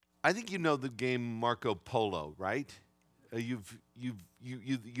I think you know the game Marco Polo, right? You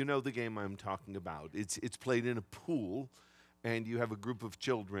know the game I'm talking about. It's played in a pool, and you have a group of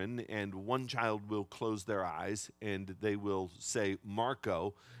children, and one child will close their eyes, and they will say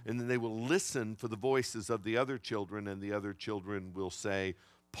Marco, and then they will listen for the voices of the other children, and the other children will say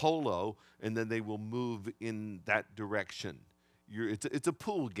Polo, and then they will move in that direction. It's a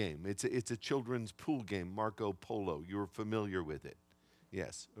pool game. It's a children's pool game, Marco Polo. You're familiar with it.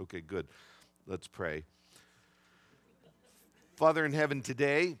 Yes. Okay, good. Let's pray. Father in heaven,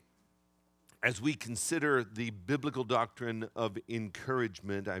 today, as we consider the biblical doctrine of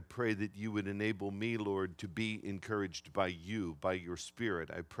encouragement, I pray that you would enable me, Lord, to be encouraged by you, by your Spirit.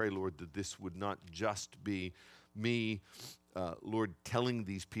 I pray, Lord, that this would not just be me, Lord, telling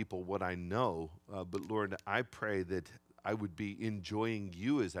these people what I know, but Lord, I pray that I would be enjoying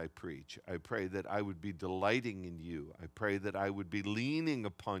you as I preach. I pray that I would be delighting in you. I pray that I would be leaning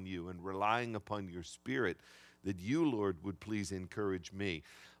upon you and relying upon your Spirit, that you, Lord, would please encourage me.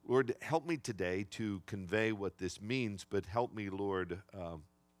 Lord, help me today to convey what this means, but help me, Lord,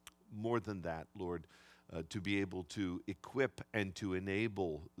 more than that, Lord, to be able to equip and to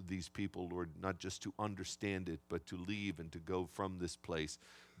enable these people, Lord, not just to understand it, but to leave and to go from this place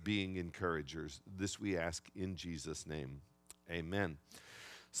being encouragers. This we ask in Jesus' name. Amen.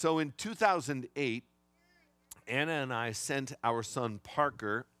 So in 2008, Anna and I sent our son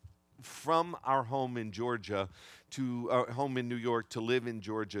Parker from our home in Georgia to our home in New York to live in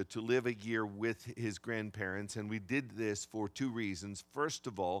Georgia, to live a year with his grandparents. And we did this for two reasons. First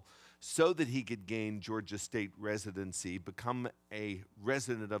of all, so that he could gain Georgia state residency, become a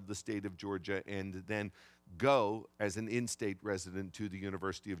resident of the state of Georgia, and then go as an in-state resident to the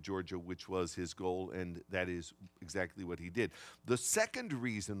University of Georgia, which was his goal, and that is exactly what he did. The second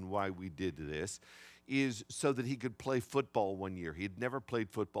reason why we did this is so that he could play football one year. He had never played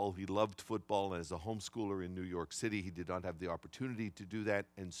football. He loved football. As a homeschooler in New York City, he did not have the opportunity to do that,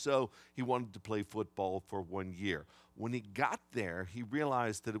 and so he wanted to play football for 1 year. When he got there, he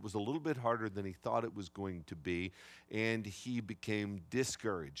realized that it was a little bit harder than he thought it was going to be, and he became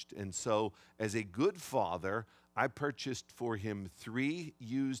discouraged. And so, as a good father, I purchased for him 3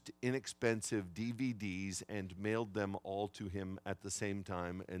 used, inexpensive DVDs and mailed them all to him at the same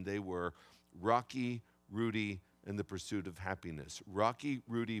time, and they were Rocky, Rudy, and The Pursuit of Happiness. Rocky,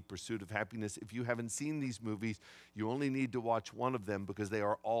 Rudy, Pursuit of Happiness. If you haven't seen these movies, you only need to watch one of them because they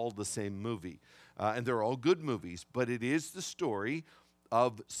are all the same movie. And they're all good movies, but it is the story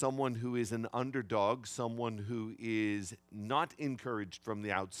of someone who is an underdog, someone who is not encouraged from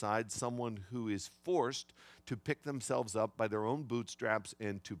the outside, someone who is forced to pick themselves up by their own bootstraps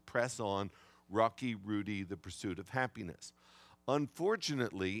and to press on. Rocky, Rudy, The Pursuit of Happiness.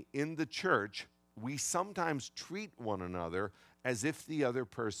 Unfortunately, in the church, we sometimes treat one another as if the other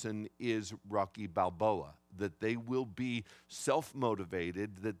person is Rocky Balboa, that they will be self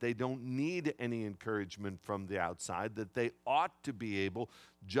motivated, that they don't need any encouragement from the outside, that they ought to be able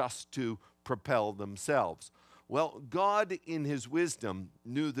just to propel themselves. Well, God, in His wisdom,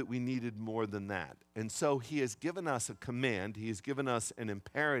 knew that we needed more than that. And so He has given us a command, He has given us an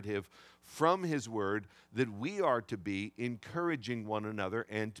imperative from His Word that we are to be encouraging one another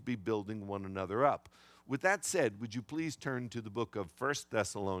and to be building one another up. With that said, would you please turn to the book of 1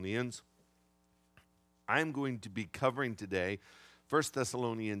 Thessalonians? I'm going to be covering today 1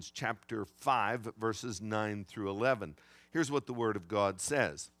 Thessalonians chapter 5, verses 9 through 11. Here's what the Word of God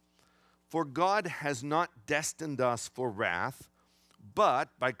says. For God has not destined us for wrath, but,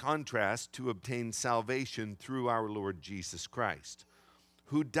 by contrast, to obtain salvation through our Lord Jesus Christ,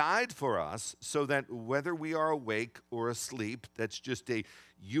 who died for us so that whether we are awake or asleep, that's just a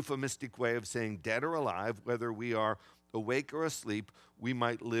euphemistic way of saying dead or alive, whether we are awake or asleep, we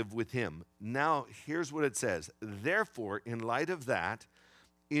might live with him. Now, here's what it says. Therefore, in light of that,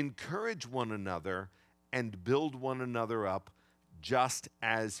 encourage one another and build one another up just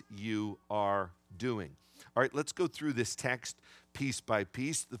as you are doing. All right, let's go through this text piece by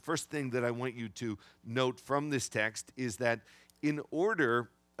piece. The first thing that I want you to note from this text is that in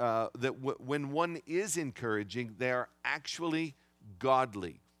order when one is encouraging, they are actually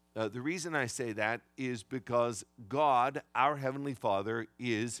godly. The reason I say that is because God, our Heavenly Father,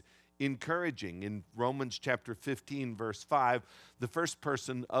 is encouraging. In Romans chapter 15, verse 5, the first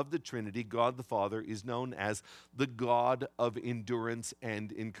person of the Trinity, God the Father, is known as the God of endurance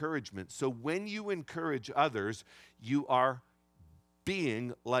and encouragement. So when you encourage others, you are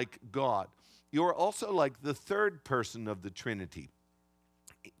being like God. You are also like the third person of the Trinity.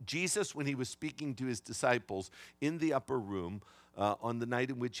 Jesus, when he was speaking to his disciples in the upper room on the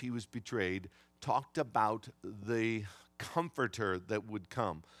night in which he was betrayed, talked about the comforter that would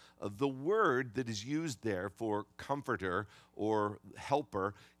come. The word that is used there for comforter or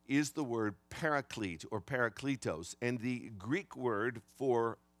helper is the word paraclete or parakletos. And the Greek word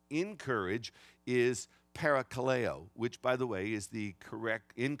for encourage is parakaleo, which, by the way, is the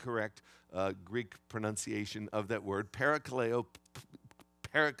incorrect Greek pronunciation of that word. Parakaleo,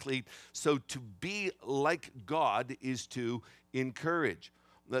 paraclete. So to be like God is to encourage.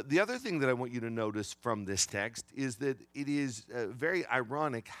 The other thing that I want you to notice from this text is that it is very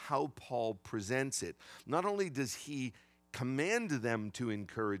ironic how Paul presents it. Not only does he command them to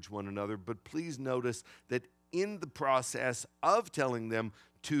encourage one another, but please notice that in the process of telling them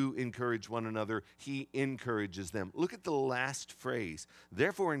to encourage one another, he encourages them. Look at the last phrase.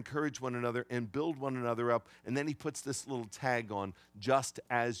 Therefore, encourage one another and build one another up. And then he puts this little tag on, just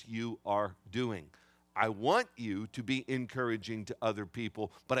as you are doing. I want you to be encouraging to other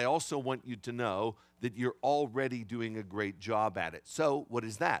people, but I also want you to know that you're already doing a great job at it. So what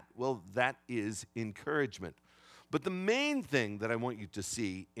is that? Well, that is encouragement. But the main thing that I want you to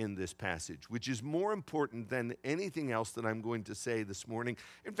see in this passage, which is more important than anything else that I'm going to say this morning,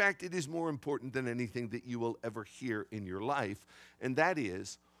 in fact, it is more important than anything that you will ever hear in your life, and that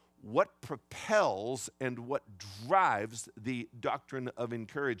is what propels and what drives the doctrine of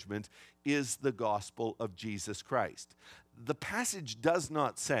encouragement is the gospel of Jesus Christ. The passage does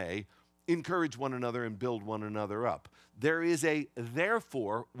not say, encourage one another and build one another up. There is a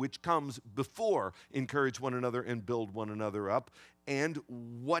therefore which comes before encourage one another and build one another up. And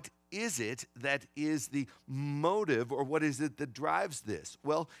what is it that is the motive, or what is it that drives this?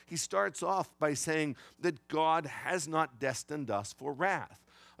 Well, he starts off by saying that God has not destined us for wrath.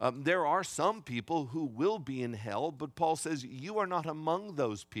 There are some people who will be in hell, but Paul says you are not among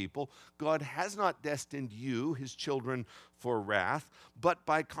those people. God has not destined you, his children, for wrath, but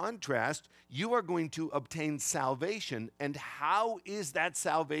by contrast, you are going to obtain salvation. And how is that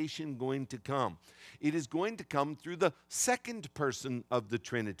salvation going to come? It is going to come through the second person of the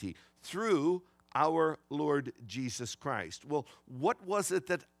Trinity, through our Lord Jesus Christ. Well, what was it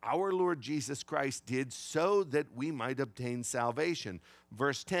that our Lord Jesus Christ did so that we might obtain salvation?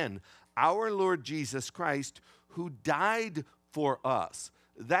 Verse 10, our Lord Jesus Christ, who died for us.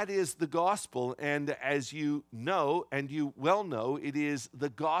 That is the gospel, and as you know, and you well know, it is the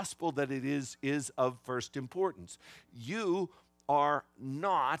gospel that it is of first importance. You are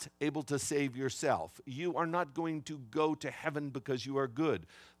not able to save yourself. You are not going to go to heaven because you are good.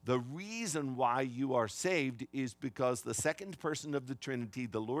 The reason why you are saved is because the second person of the Trinity,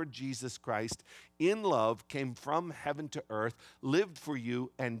 the Lord Jesus Christ, in love, came from heaven to earth, lived for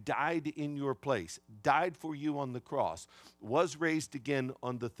you, and died in your place, died for you on the cross, was raised again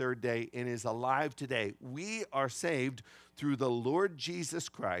on the third day, and is alive today. We are saved through the Lord Jesus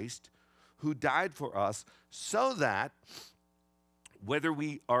Christ, who died for us, so that whether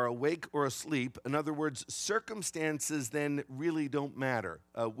we are awake or asleep, in other words, circumstances then really don't matter.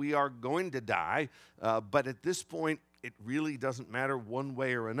 We are going to die, but at this point, it really doesn't matter one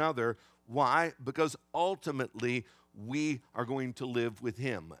way or another. Why? Because ultimately, we are going to live with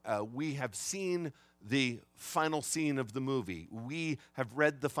him. We have seen the final scene of the movie. We have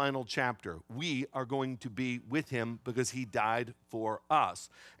read the final chapter. We are going to be with him because he died for us.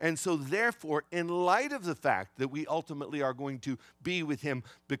 And so therefore, in light of the fact that we ultimately are going to be with him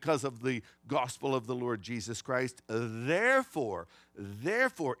because of the gospel of the Lord Jesus Christ, therefore,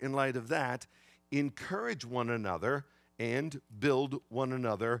 in light of that, encourage one another and build one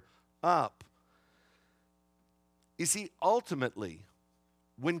another up. You see, ultimately,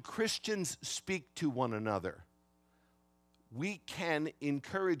 when Christians speak to one another, we can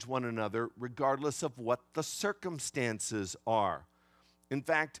encourage one another regardless of what the circumstances are. In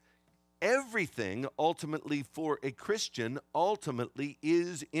fact, everything ultimately for a Christian ultimately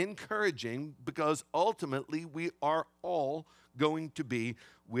is encouraging, because ultimately we are all going to be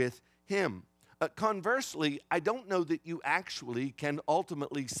with him. Conversely, I don't know that you actually can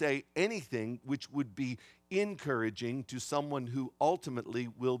ultimately say anything which would be encouraging to someone who ultimately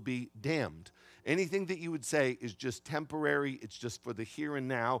will be damned. Anything that you would say is just temporary, it's just for the here and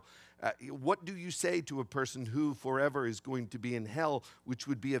now. What do you say to a person who forever is going to be in hell, which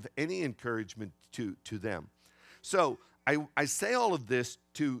would be of any encouragement to them? So I say all of this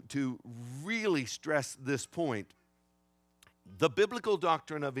to really stress this point. The biblical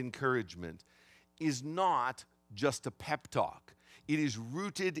doctrine of encouragement is not just a pep talk. It is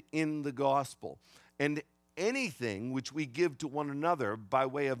rooted in the gospel. And anything which we give to one another by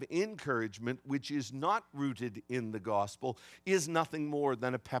way of encouragement, which is not rooted in the gospel, is nothing more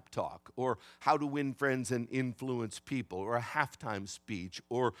than a pep talk, or how to win friends and influence people, or a halftime speech,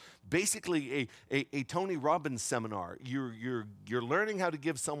 or basically a Tony Robbins seminar. You're learning how to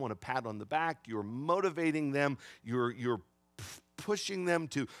give someone a pat on the back. You're motivating them. You're pushing them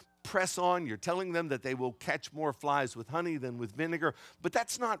to press on. You're telling them that they will catch more flies with honey than with vinegar. But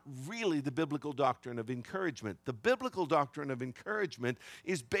that's not really the biblical doctrine of encouragement. The biblical doctrine of encouragement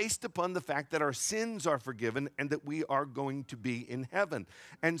is based upon the fact that our sins are forgiven and that we are going to be in heaven.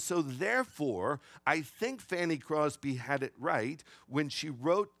 And so therefore, I think Fanny Crosby had it right when she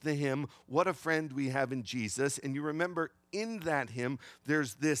wrote the hymn, "What a Friend We Have in Jesus." And you remember in that hymn,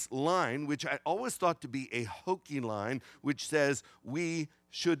 there's this line, which I always thought to be a hokey line, which says, "We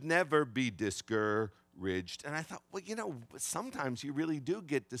should never be discouraged." And I thought, well, sometimes you really do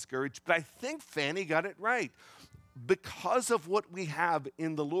get discouraged, but I think Fanny got it right. Because of what we have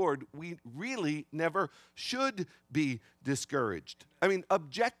in the Lord, we really never should be discouraged. I mean,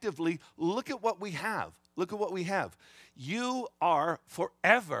 objectively, look at what we have. Look at what we have. You are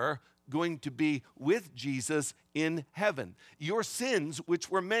forever going to be with Jesus in heaven. Your sins, which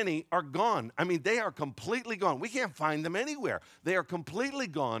were many, are gone. I mean, they are completely gone. We can't find them anywhere. They are completely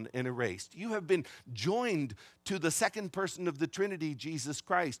gone and erased. You have been joined to the second person of the Trinity, Jesus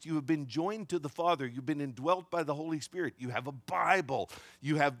Christ. You have been joined to the Father. You've been indwelt by the Holy Spirit. You have a Bible.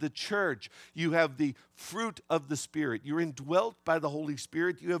 You have the church. You have the fruit of the Spirit. You're indwelt by the Holy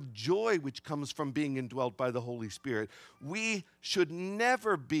Spirit. You have joy, which comes from being indwelt by the Holy Spirit. We should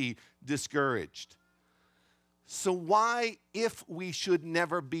never be discouraged. So why, if we should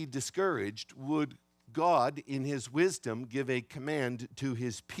never be discouraged, would God, in his wisdom, give a command to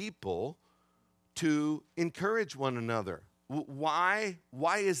his people to encourage one another? Why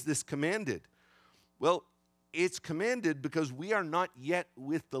is this commanded? Well, it's commanded because we are not yet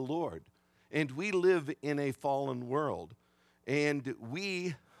with the Lord, and we live in a fallen world, and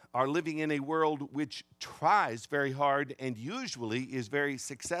we are living in a world which tries very hard and usually is very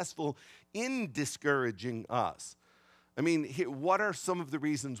successful in discouraging us. I mean, what are some of the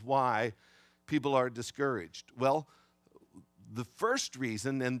reasons why people are discouraged? Well, the first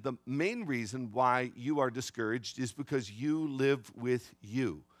reason and the main reason why you are discouraged is because you live with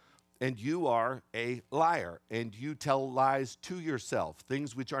you. And you are a liar, and you tell lies to yourself,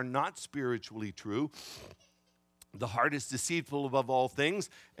 things which are not spiritually true. The heart is deceitful above all things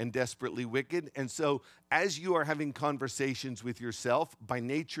and desperately wicked. And so as you are having conversations with yourself, by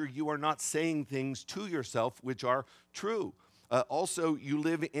nature, you are not saying things to yourself which are true. Also, you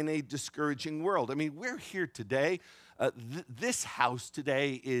live in a discouraging world. I mean, we're here today. This house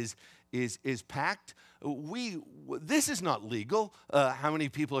today is packed. This is not legal. How many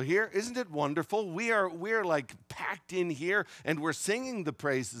people are here? Isn't it wonderful? We're like packed in here, and we're singing the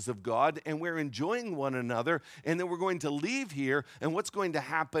praises of God, and we're enjoying one another, and then we're going to leave here, and what's going to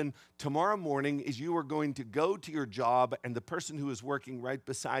happen tomorrow morning is you are going to go to your job, and the person who is working right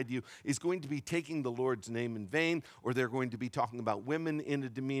beside you is going to be taking the Lord's name in vain, or they're going to be talking about women in a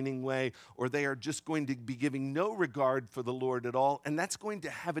demeaning way, or they are just going to be giving no regard for the Lord at all, and that's going to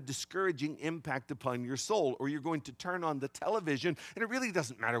have a discouraging impact upon your soul. Or you're going to turn on the television, and it really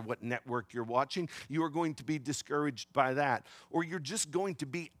doesn't matter what network you're watching, you are going to be discouraged by that. Or you're just going to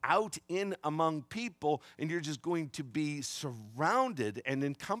be out in among people, and you're just going to be surrounded and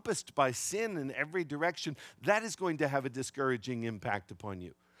encompassed by sin in every direction. That is going to have a discouraging impact upon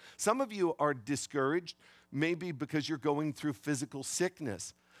you. Some of you are discouraged maybe because you're going through physical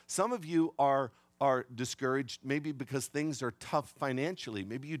sickness. Some of you are discouraged maybe because things are tough financially.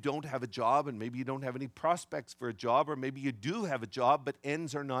 Maybe you don't have a job, and maybe you don't have any prospects for a job, or maybe you do have a job but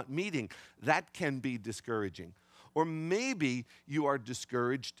ends are not meeting. That can be discouraging. Or maybe you are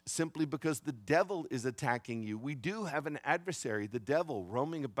discouraged simply because the devil is attacking you. We do have an adversary, the devil,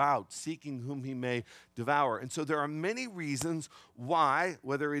 roaming about, seeking whom he may devour. And so there are many reasons why,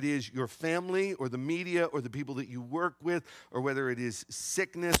 whether it is your family or the media or the people that you work with, or whether it is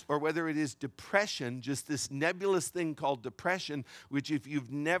sickness, or whether it is depression, just this nebulous thing called depression, which if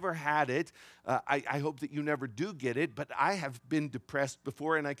you've never had it, I hope that you never do get it, but I have been depressed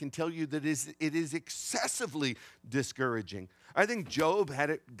before, and I can tell you that it is excessively discouraging. I think Job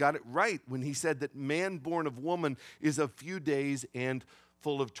got it right when he said that man born of woman is a few days and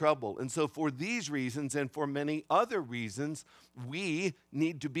full of trouble. And so for these reasons and for many other reasons, we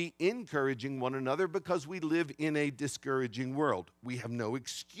need to be encouraging one another because we live in a discouraging world. We have no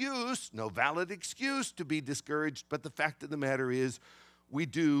excuse, no valid excuse to be discouraged, but the fact of the matter is we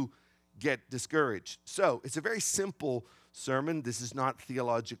do get discouraged. So it's a very simple sermon. This is not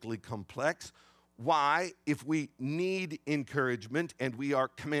theologically complex. Why, if we need encouragement and we are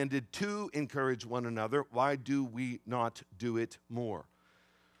commanded to encourage one another, why do we not do it more?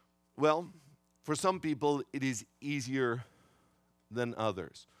 Well, for some people, it is easier than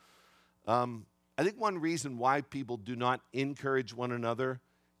others. I think one reason why people do not encourage one another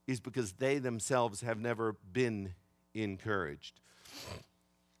is because they themselves have never been encouraged.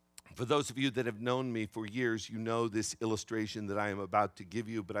 For those of you that have known me for years, you know this illustration that I am about to give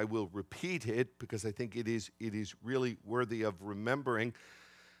you, but I will repeat it because I think it is really worthy of remembering.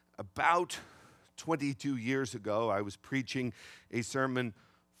 About 22 years ago, I was preaching a sermon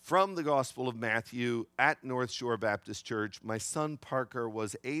from the Gospel of Matthew at North Shore Baptist Church. My son Parker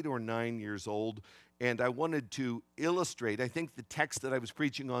was 8 or 9 years old, and I wanted to illustrate. I think the text that I was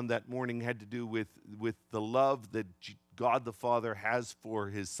preaching on that morning had to do with the love that God the Father has for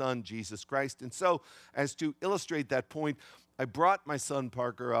his Son, Jesus Christ. And so, as to illustrate that point, I brought my son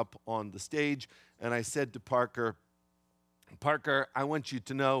Parker up on the stage, and I said to Parker, Parker, I want you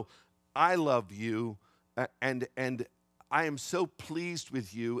to know I love you, and I am so pleased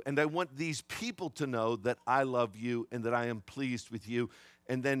with you, and I want these people to know that I love you and that I am pleased with you.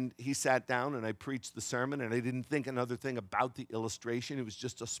 And then he sat down and I preached the sermon, and I didn't think another thing about the illustration. It was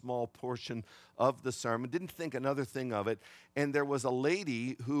just a small portion of the sermon. Didn't think another thing of it. And there was a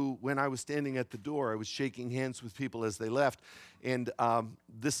lady who, when I was standing at the door, I was shaking hands with people as they left. And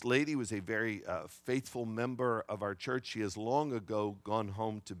this lady was a very faithful member of our church. She has long ago gone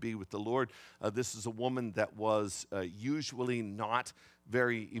home to be with the Lord. This is a woman that was usually not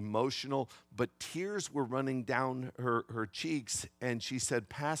very emotional, but tears were running down her cheeks. And she said,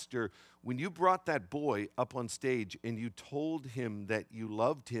 Pastor, when you brought that boy up on stage and you told him that you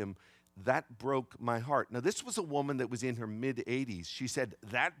loved him, that broke my heart. Now, this was a woman that was in her mid-80s. She said,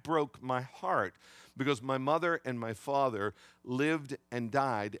 that broke my heart because my mother and my father lived and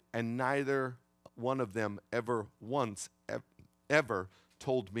died, and neither one of them ever once, ever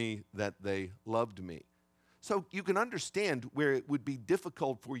told me that they loved me. So you can understand where it would be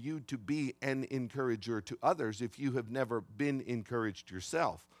difficult for you to be an encourager to others if you have never been encouraged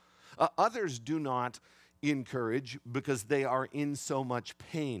yourself. Others do not encourage because they are in so much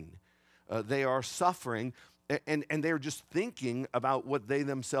pain. They are suffering, and they're just thinking about what they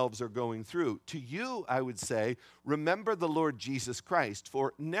themselves are going through. To you, I would say, remember the Lord Jesus Christ,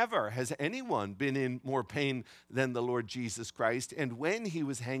 for never has anyone been in more pain than the Lord Jesus Christ. And when he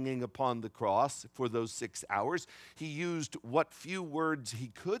was hanging upon the cross for those 6 hours, he used what few words he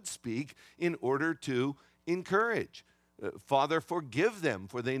could speak in order to encourage. Father, forgive them,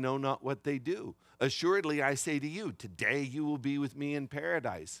 for they know not what they do. Assuredly, I say to you, today you will be with me in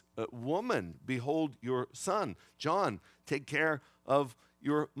paradise. Woman, behold your son. John, take care of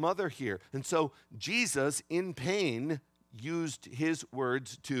your mother here. And so Jesus, in pain, used his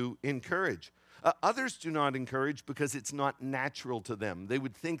words to encourage. Others do not encourage because it's not natural to them. They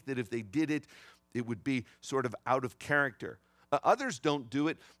would think that if they did it, it would be sort of out of character. Others don't do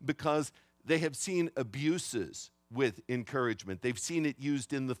it because they have seen abuses with encouragement. They've seen it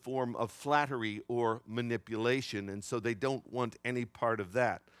used in the form of flattery or manipulation, and so they don't want any part of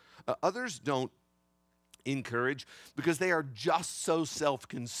that. Others don't encourage because they are just so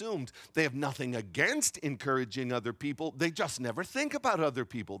self-consumed. They have nothing against encouraging other people. They just never think about other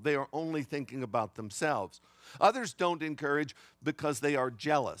people. They are only thinking about themselves. Others don't encourage because they are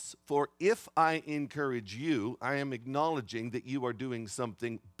jealous. For if I encourage you, I am acknowledging that you are doing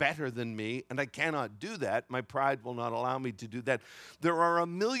something better than me, and I cannot do that. My pride will not allow me to do that. There are a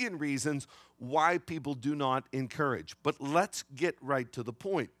million reasons why people do not encourage, but let's get right to the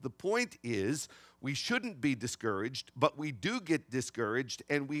point. The point is, we shouldn't be discouraged, but we do get discouraged,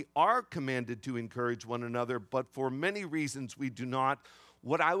 and we are commanded to encourage one another, but for many reasons we do not.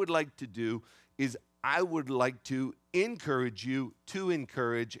 What I would like to do is I would like to encourage you to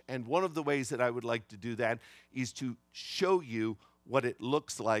encourage, and one of the ways that I would like to do that is to show you what it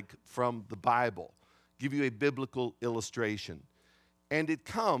looks like from the Bible, give you a biblical illustration. And it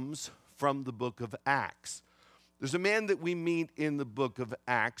comes from the book of Acts. There's a man that we meet in the book of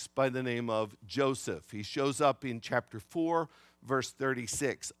Acts by the name of Joseph. He shows up in chapter 4, verse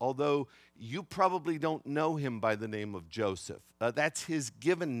 36, although you probably don't know him by the name of Joseph. That's his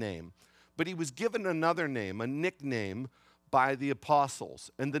given name. But he was given another name, a nickname, by the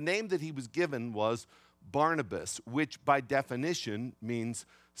apostles. And the name that he was given was Barnabas, which by definition means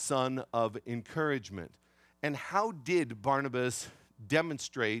son of encouragement. And how did Barnabas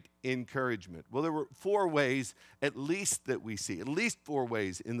demonstrate encouragement? Well, there were 4 ways, at least, that we see, at least 4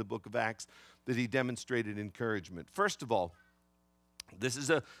 ways in the book of Acts that he demonstrated encouragement. First of all, This is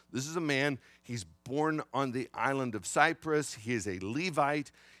a man, he's born on the island of Cyprus. He is a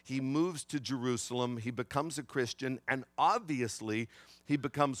Levite. He moves to Jerusalem. He becomes a Christian, and obviously he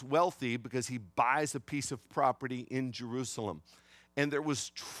becomes wealthy because he buys a piece of property in Jerusalem. And there was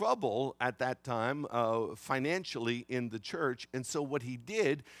trouble at that time financially in the church. And so what he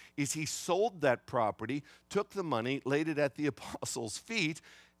did is he sold that property, took the money, laid it at the apostles' feet.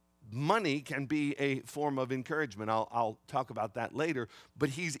 Money can be a form of encouragement. I'll talk about that later. But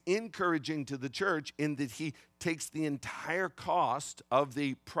he's encouraging to the church in that he takes the entire cost of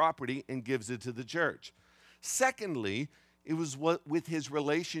the property and gives it to the church. Secondly, it was with his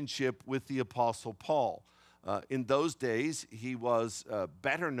relationship with the Apostle Paul. In those days, he was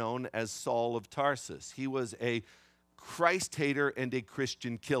better known as Saul of Tarsus. He was a Christ hater and a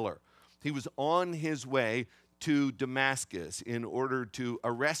Christian killer. He was on his way to Damascus in order to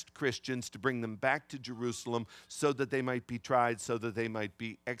arrest Christians, to bring them back to Jerusalem so that they might be tried, so that they might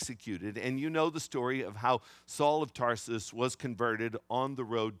be executed. And you know the story of how Saul of Tarsus was converted on the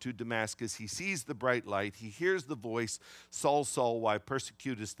road to Damascus. He sees the bright light. He hears the voice, Saul, Saul, why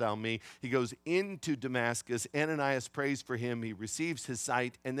persecutest thou me? He goes into Damascus. Ananias prays for him. He receives his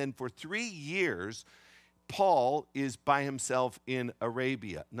sight. And then for 3 years, Paul is by himself in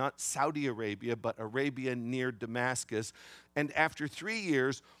Arabia, not Saudi Arabia, but Arabia near Damascus. And after 3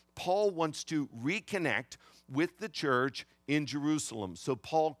 years, Paul wants to reconnect with the church in Jerusalem. So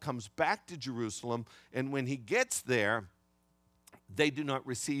Paul comes back to Jerusalem, and when he gets there, they do not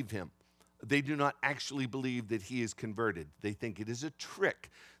receive him. They do not actually believe that he is converted. They think it is a trick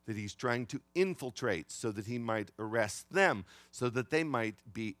that he's trying to infiltrate so that he might arrest them, so that they might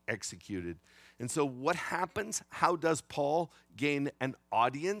be executed. And so what happens? How does Paul gain an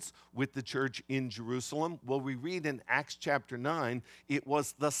audience with the church in Jerusalem? Well, we read in Acts chapter 9, it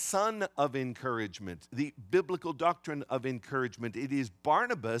was the son of encouragement, the biblical doctrine of encouragement. It is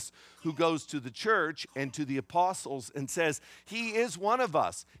Barnabas who goes to the church and to the apostles and says, he is one of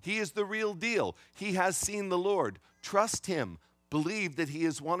us. He is the real deal. He has seen the Lord. Trust him. Believe that he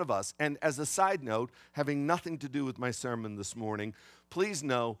is one of us. And as a side note, having nothing to do with my sermon this morning, please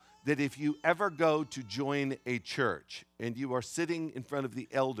know that if you ever go to join a church and you are sitting in front of the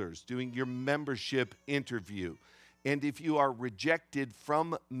elders doing your membership interview, and if you are rejected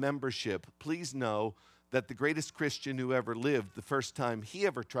from membership, please know that the greatest Christian who ever lived, the first time he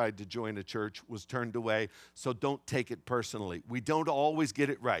ever tried to join a church, was turned away. So don't take it personally. We don't always get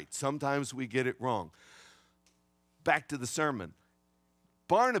it right. Sometimes we get it wrong. Back to the sermon.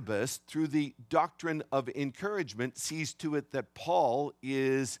 Barnabas, through the doctrine of encouragement, sees to it that Paul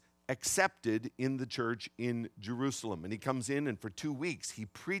is accepted in the church in Jerusalem. And he comes in, and for 2 weeks he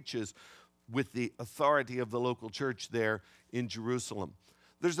preaches with the authority of the local church there in Jerusalem.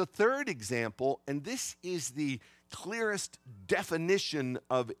 There's a third example, and this is the clearest definition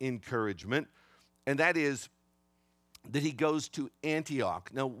of encouragement, and that is that he goes to Antioch.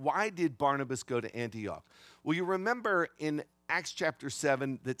 Now, why did Barnabas go to Antioch? Well, you remember in Acts chapter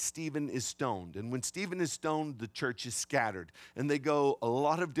 7 that Stephen is stoned. And when Stephen is stoned, the church is scattered. And they go a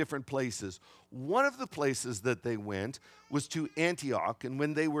lot of different places. One of the places that they went was to Antioch. And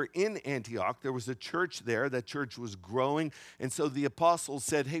when they were in Antioch, there was a church there. That church was growing. And so the apostles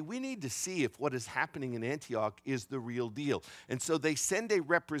said, hey, we need to see if what is happening in Antioch is the real deal. And so they send a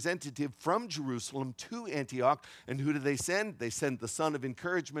representative from Jerusalem to Antioch. And who do they send? They send the son of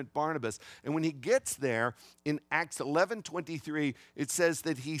encouragement, Barnabas. And when he gets there, in Acts 11:23, it says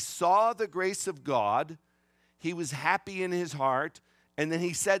that he saw the grace of God. He was happy in his heart. And then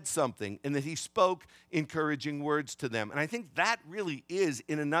he said something, and that he spoke encouraging words to them. And I think that really is,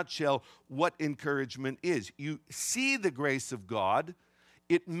 in a nutshell, what encouragement is. You see the grace of God.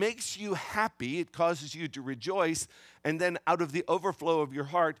 It makes you happy. It causes you to rejoice. And then out of the overflow of your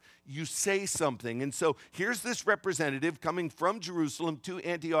heart, you say something. And so here's this representative coming from Jerusalem to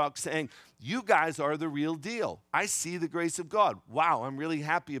Antioch saying, you guys are the real deal. I see the grace of God. Wow, I'm really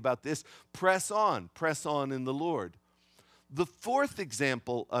happy about this. Press on in the Lord. The fourth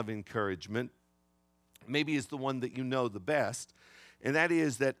example of encouragement maybe is the one that you know the best, and that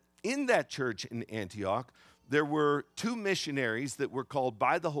is that in that church in Antioch, there were 2 missionaries that were called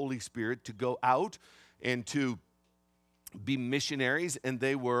by the Holy Spirit to go out and to be missionaries, and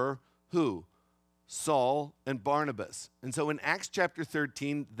they were who? Saul and Barnabas. And so in Acts chapter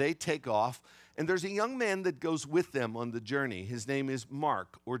 13, they take off, and there's a young man that goes with them on the journey. His name is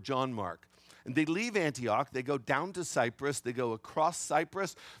Mark, or John Mark. And they leave Antioch, they go down to Cyprus, they go across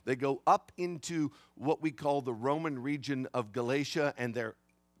Cyprus, they go up into what we call the Roman region of Galatia, and they're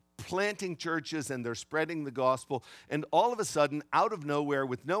planting churches and they're spreading the gospel. And all of a sudden, out of nowhere,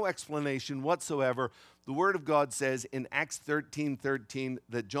 with no explanation whatsoever, the Word of God says in Acts 13:13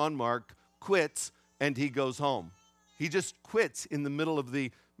 that John Mark quits and he goes home. He just quits in the middle of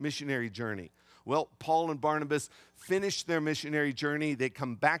the missionary journey. Well, Paul and Barnabas finish their missionary journey. They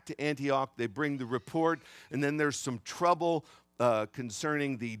come back to Antioch. They bring the report, and then there's some trouble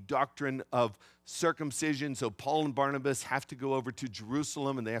concerning the doctrine of circumcision. So Paul and Barnabas have to go over to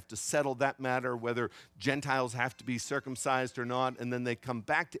Jerusalem, and they have to settle that matter, whether Gentiles have to be circumcised or not. And then they come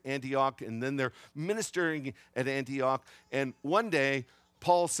back to Antioch, and then they're ministering at Antioch. And one day,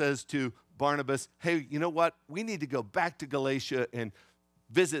 Paul says to Barnabas, hey, you know what? We need to go back to Galatia and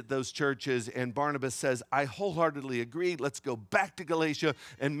visit those churches. And Barnabas says, I wholeheartedly agree. Let's go back to Galatia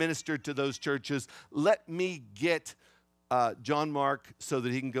and minister to those churches. Let me get John Mark so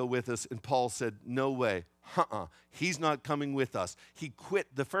that he can go with us. And Paul said, no way. He's not coming with us. He quit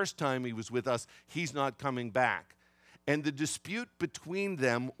the first time he was with us. He's not coming back. And the dispute between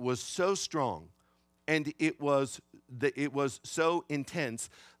them was so strong, and it was so intense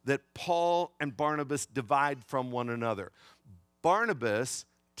that Paul and Barnabas divide from one another. Barnabas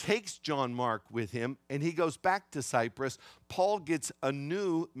takes John Mark with him, and he goes back to Cyprus. Paul gets a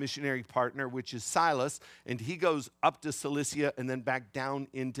new missionary partner, which is Silas, and he goes up to Cilicia and then back down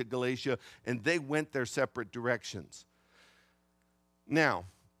into Galatia, and they went their separate directions. Now,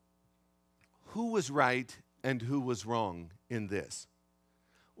 who was right and who was wrong in this?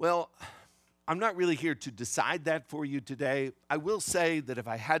 Well, I'm not really here to decide that for you today. I will say that if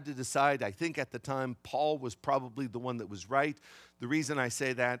I had to decide, I think at the time Paul was probably the one that was right. The reason I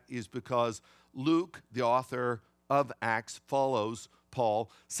say that is because Luke, the author of Acts, follows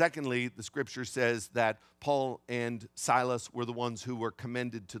Paul. Secondly, the scripture says that Paul and Silas were the ones who were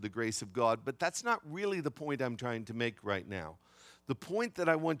commended to the grace of God. But that's not really the point I'm trying to make right now. The point that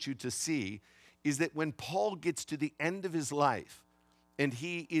I want you to see is that when Paul gets to the end of his life, and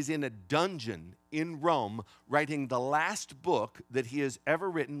he is in a dungeon in Rome writing the last book that he has ever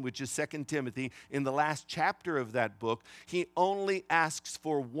written, which is 2 Timothy. In the last chapter of that book, he only asks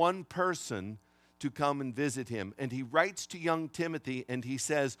for one person to come and visit him. And he writes to young Timothy and he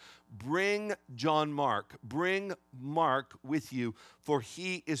says, bring John Mark, bring Mark with you, for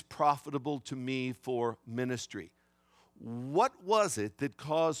he is profitable to me for ministry. What was it that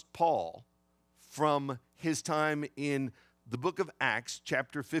caused Paul from his time in the book of Acts,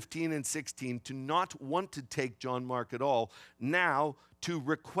 chapter 15 and 16, to not want to take John Mark at all, now to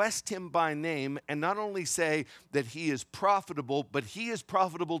request him by name and not only say that he is profitable, but he is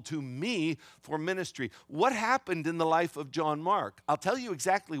profitable to me for ministry? What happened in the life of John Mark? I'll tell you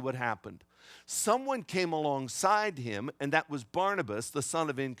exactly what happened. Someone came alongside him, and that was Barnabas, the son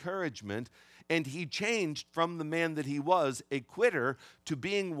of encouragement, and he changed from the man that he was, a quitter, to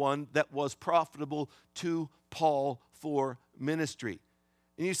being one that was profitable to Paul for ministry.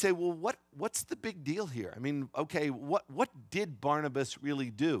 And you say, well, what's the big deal here? I mean, okay, what did Barnabas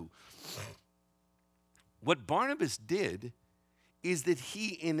really do? What Barnabas did is that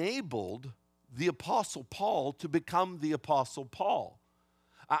he enabled the Apostle Paul to become the Apostle Paul.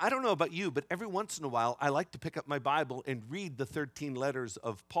 I don't know about you, but every once in a while, I like to pick up my Bible and read the 13 letters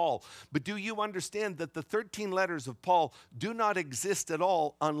of Paul. But do you understand that the 13 letters of Paul do not exist at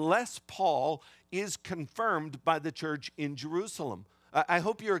all unless Paul is confirmed by the church in Jerusalem? I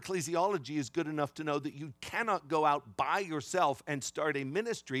hope your ecclesiology is good enough to know that you cannot go out by yourself and start a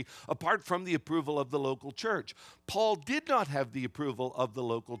ministry apart from the approval of the local church. Paul did not have the approval of the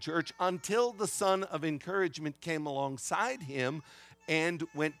local church until the son of encouragement came alongside him and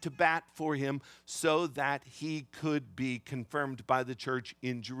went to bat for him so that he could be confirmed by the church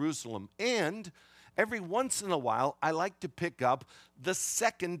in Jerusalem. And every once in a while, I like to pick up the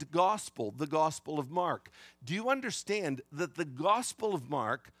second gospel, the Gospel of Mark. Do you understand that the Gospel of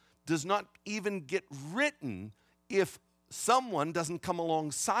Mark does not even get written if someone doesn't come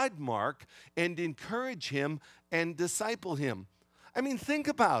alongside Mark and encourage him and disciple him? I mean, think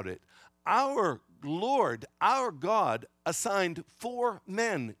about it. Our Lord, our God, assigned 4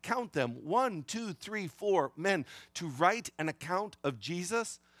 men, count them, 1, 2, 3, 4 men, to write an account of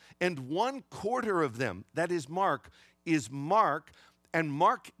Jesus. And 1/4 of them, that is Mark, and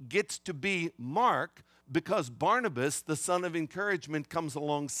Mark gets to be Mark because Barnabas, the son of encouragement, comes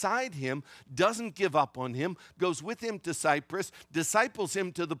alongside him, doesn't give up on him, goes with him to Cyprus, disciples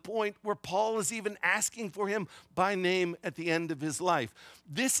him to the point where Paul is even asking for him by name at the end of his life.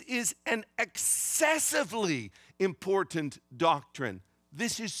 This is an excessively important doctrine.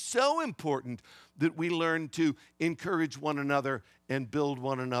 This is so important that we learn to encourage one another and build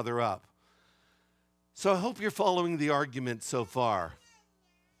one another up. So I hope you're following the argument so far.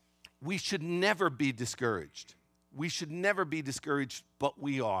 we should never be discouraged. We should never be discouraged, but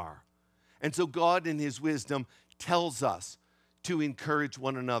we are. And so God in his wisdom tells us to encourage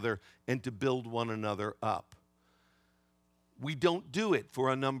one another and to build one another up. We don't do it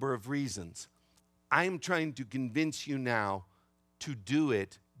for a number of reasons. I'm trying to convince you now to do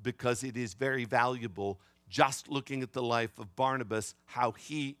it because it is very valuable, just looking at the life of Barnabas, how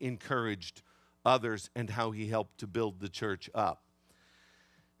he encouraged others and how he helped to build the church up.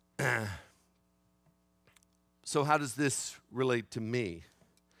 So how does this relate to me?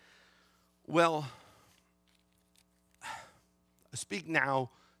 Well, I speak now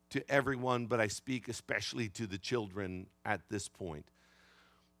to everyone, but I speak especially to the children at this point.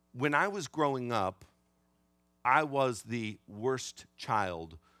 When I was growing up, I was the worst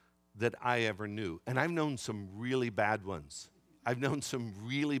child that I ever knew. And I've known some really bad ones. I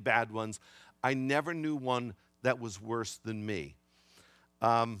never knew one that was worse than me.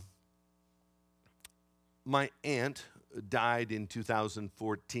 My aunt died in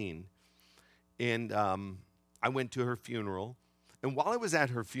 2014, and I went to her funeral. And while I was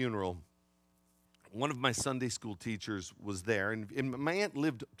at her funeral, one of my Sunday school teachers was there, and my aunt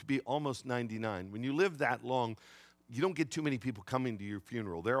lived to be almost 99. When you live that long, you don't get too many people coming to your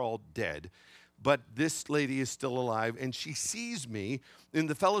funeral. They're all dead. But this lady is still alive, and she sees me in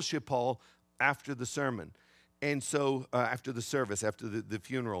the fellowship hall after the sermon. And so, after the service, after the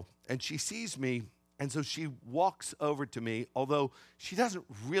funeral, and she sees me, and so she walks over to me, although she doesn't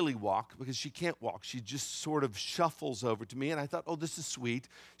really walk because she can't walk. She just sort of shuffles over to me, and I thought, oh, this is sweet.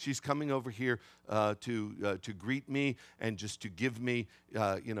 She's coming over here to greet me and just to give me,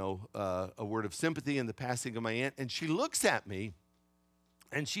 a word of sympathy in the passing of my aunt. And she looks at me,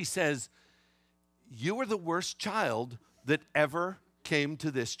 and she says, "You are the worst child that ever came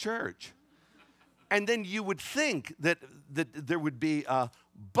to this church." And then you would think that there would be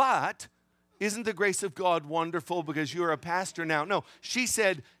but isn't the grace of God wonderful because you're a pastor now? No, she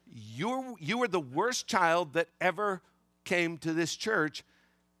said, you are the worst child that ever came to this church.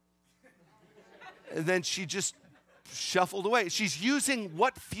 And then she just shuffled away. She's using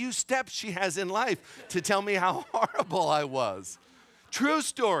what few steps she has in life to tell me how horrible I was. True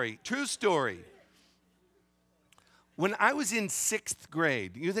story. When I was in 6th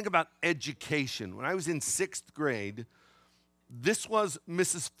grade, you think about education. When I was in 6th grade, this was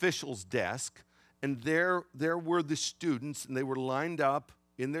Mrs. Fischel's desk, and there were the students, and they were lined up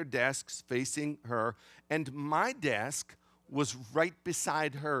in their desks facing her, and my desk was right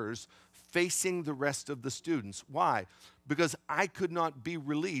beside hers, facing the rest of the students. Why? Because I could not be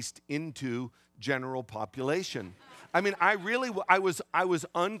released into general population. I mean, I was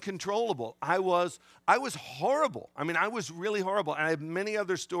uncontrollable. I was horrible. I mean, I was really horrible. And I have many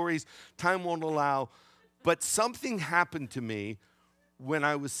other stories time won't allow. But something happened to me when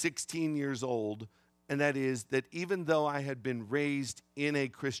I was 16 years old, and that is that even though I had been raised in a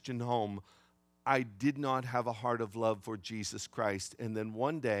Christian home, I did not have a heart of love for Jesus Christ. And then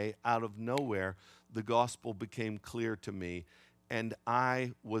one day, out of nowhere, the gospel became clear to me, and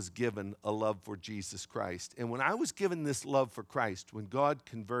I was given a love for Jesus Christ. And when I was given this love for Christ, when God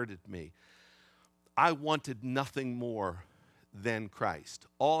converted me, I wanted nothing more than Christ.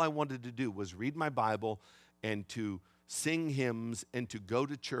 All I wanted to do was read my Bible and to sing hymns and to go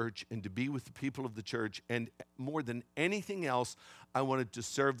to church and to be with the people of the church. And more than anything else, I wanted to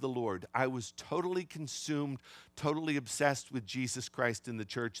serve the Lord. I was totally consumed, totally obsessed with Jesus Christ in the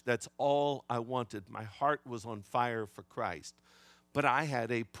church. That's all I wanted. My heart was on fire for Christ. But I had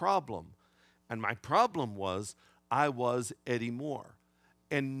a problem. And my problem was I was Eddie Moore.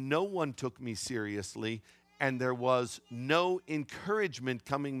 And no one took me seriously. And there was no encouragement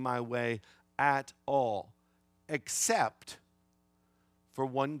coming my way at all, except for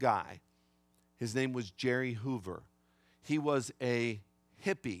one guy. His name was Jerry Hoover. He was a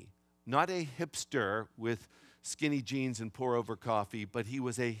hippie, not a hipster with skinny jeans and pour-over coffee, but he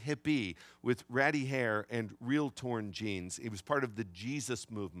was a hippie with ratty hair and real torn jeans. He was part of the Jesus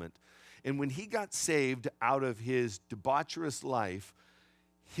movement. And when he got saved out of his debaucherous life,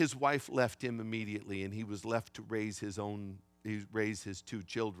 his wife left him immediately, and he was left to raise his 2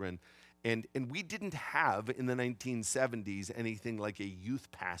 children. And we didn't have, in the 1970s, anything like a youth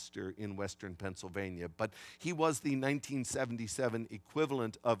pastor in Western Pennsylvania. But he was the 1977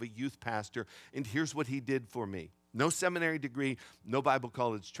 equivalent of a youth pastor. And here's what he did for me. No seminary degree, no Bible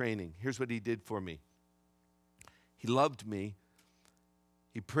college training. Here's what he did for me. He loved me.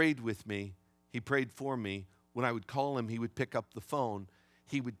 He prayed with me. He prayed for me. When I would call him, he would pick up the phone.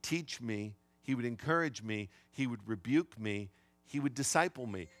 He would teach me, he would encourage me, he would rebuke me, he would disciple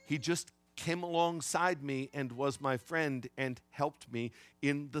me. He just came alongside me and was my friend and helped me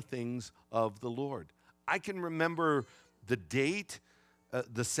in the things of the Lord. I can remember the date,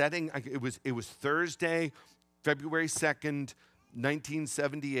 the setting. It was Thursday, February 2nd,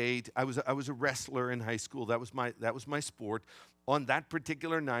 1978. I was a wrestler in high school. That was my sport. On that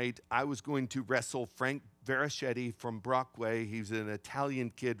particular night, I was going to wrestle Frank Verichetti from Brockway. He's an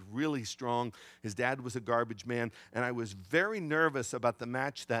Italian kid, really strong. His dad was a garbage man, and I was very nervous about the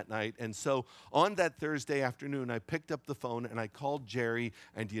match that night. And so on that Thursday afternoon, I picked up the phone and I called Jerry,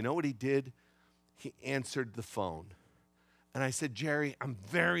 and do you know what he did? He answered the phone. And I said, Jerry, I'm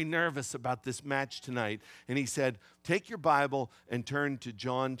very nervous about this match tonight. And he said, take your Bible and turn to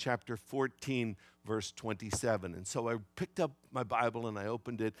John chapter 14, verse 27. And so I picked up my Bible and I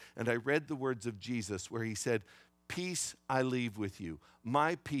opened it and I read the words of Jesus where he said, peace I leave with you.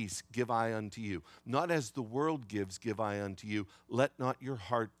 My peace give I unto you. Not as the world gives, give I unto you. Let not your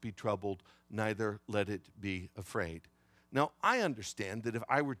heart be troubled, neither let it be afraid. Now, I understand that if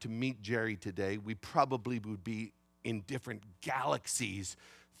I were to meet Jerry today, we probably would be in different galaxies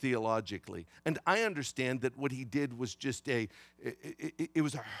theologically. And I understand that what he did was just it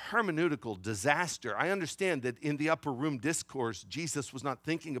was a hermeneutical disaster. I understand that in the upper room discourse, Jesus was not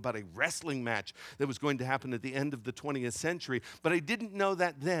thinking about a wrestling match that was going to happen at the end of the 20th century, but I didn't know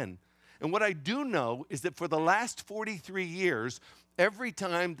that then. And what I do know is that for the last 43 years, every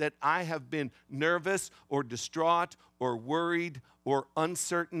time that I have been nervous or distraught or worried or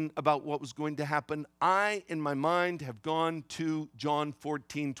uncertain about what was going to happen, I, in my mind, have gone to John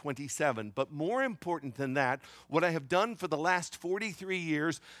 14:27. But more important than that, what I have done for the last 43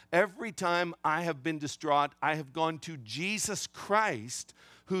 years, every time I have been distraught, I have gone to Jesus Christ,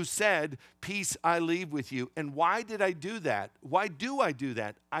 who said, peace I leave with you. And why did I do that? Why do I do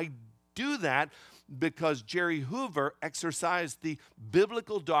that? I do that because Jerry Hoover exercised the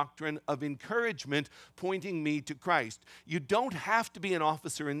biblical doctrine of encouragement, pointing me to Christ. You don't have to be an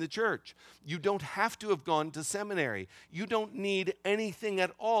officer in the church. You don't have to have gone to seminary. You don't need anything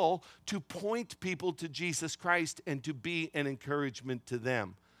at all to point people to Jesus Christ and to be an encouragement to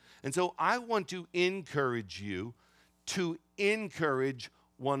them. And so I want to encourage you to encourage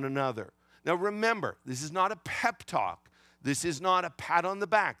one another. Now remember, this is not a pep talk. This is not a pat on the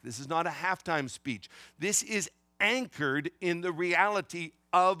back. This is not a halftime speech. This is anchored in the reality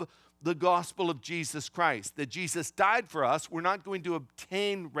of the gospel of Jesus Christ, that Jesus died for us. We're not going to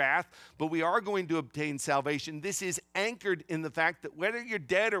obtain wrath, but we are going to obtain salvation. This is anchored in the fact that whether you're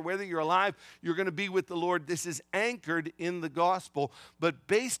dead or whether you're alive, you're going to be with the Lord. This is anchored in the gospel. But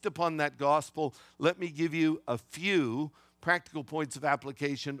based upon that gospel, let me give you a few practical points of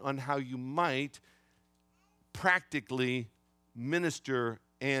application on how you might practically minister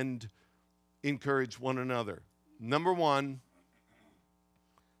and encourage one another. Number one,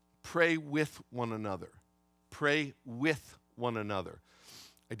 pray with one another. Pray with one another.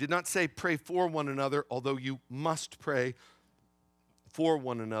 I did not say pray for one another, although you must pray for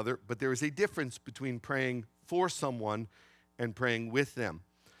one another, but there is a difference between praying for someone and praying with them.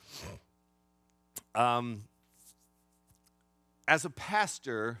 As a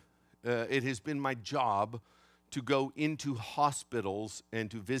pastor, it has been my job to go into hospitals and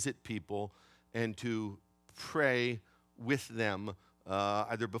to visit people and to pray with them,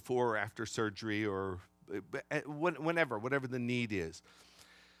 either before or after surgery or whatever the need is.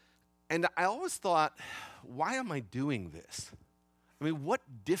 And I always thought, why am I doing this? I mean, what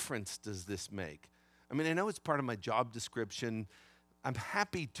difference does this make? I mean, I know it's part of my job description. I'm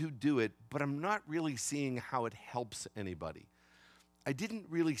happy to do it, but I'm not really seeing how it helps anybody. I didn't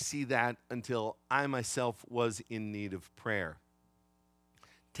really see that until I myself was in need of prayer.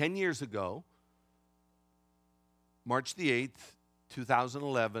 10 years ago, March the 8th,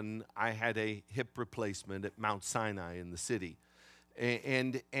 2011, I had a hip replacement at Mount Sinai in the city.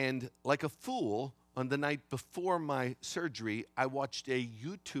 And like a fool, on the night before my surgery, I watched a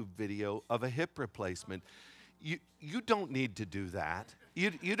YouTube video of a hip replacement. You don't need to do that.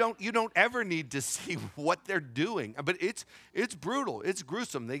 You don't ever need to see what they're doing. But it's brutal. It's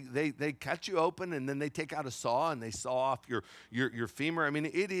gruesome. They cut you open and then they take out a saw and they saw off your femur. I mean,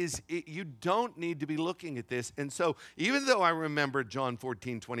 you don't need to be looking at this. And so even though I remember John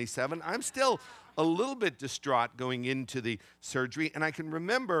 14:27, I'm still a little bit distraught going into the surgery. And I can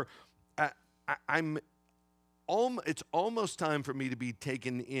remember it's almost time for me to be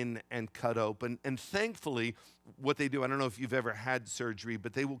taken in and cut open. And thankfully, what they do, I don't know if you've ever had surgery,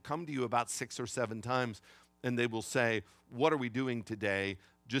 but they will come to you about 6 or 7 times and they will say, what are we doing today?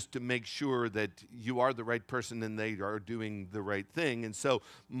 Just to make sure that you are the right person and they are doing the right thing. And so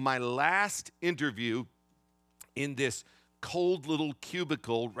my last interview in this cold little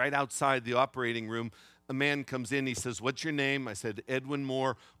cubicle right outside the operating room. A man comes in, he says, "What's your name?" I said, "Edwin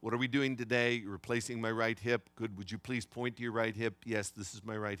Moore. What are we doing today?" "You're replacing my right hip." "Good, would you please point to your right hip?" "Yes, this is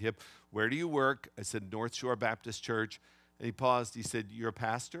my right hip." "Where do you work?" I said, "North Shore Baptist Church." And he paused, he said, "You're a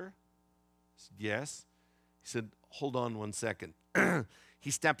pastor?" I said, "Yes." He said, "Hold on one second." He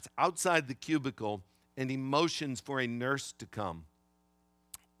steps outside the cubicle and he motions for a nurse to come.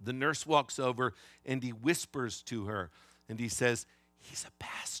 The nurse walks over and he whispers to her and he says, "He's a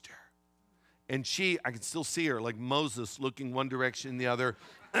pastor." And she, I can still see her like Moses looking one direction and the other,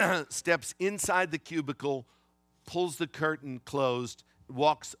 steps inside the cubicle, pulls the curtain closed,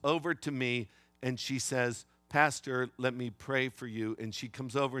 walks over to me, and she says, "Pastor, let me pray for you." And she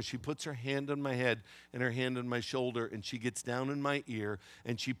comes over and she puts her hand on my head and her hand on my shoulder, and she gets down in my ear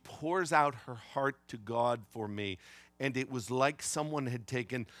and she pours out her heart to God for me. And it was like someone had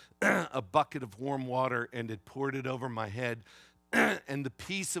taken a bucket of warm water and had poured it over my head. And the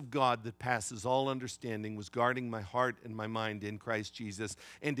peace of God that passes all understanding was guarding my heart and my mind in Christ Jesus.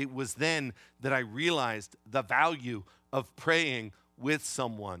 And it was then that I realized the value of praying with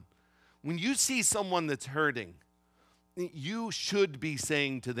someone. When you see someone that's hurting, you should be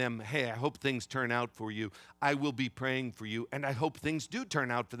saying to them, "Hey, I hope things turn out for you. I will be praying for you, and I hope things do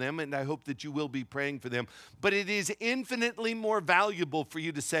turn out for them, and I hope that you will be praying for them." But it is infinitely more valuable for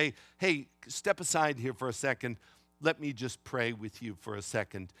you to say, "Hey, step aside here for a second. Let me just pray with you for a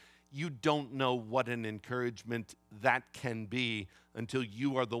second." You don't know what an encouragement that can be until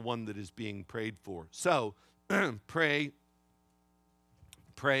you are the one that is being prayed for. So, pray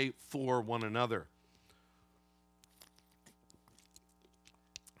for one another.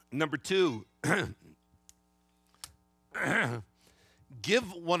 Number 2,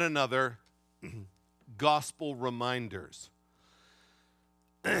 give one another gospel reminders.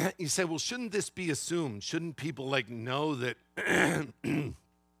 You say, "Well, shouldn't this be assumed? Shouldn't people know that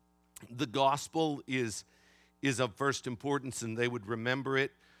the gospel is of first importance and they would remember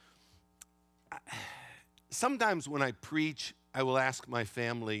it?" Sometimes when I preach, I will ask my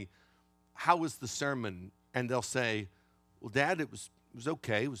family, "How was the sermon?" And they'll say, "Well, Dad, it was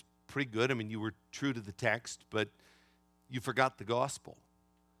okay. It was pretty good. I mean, you were true to the text, but you forgot the gospel."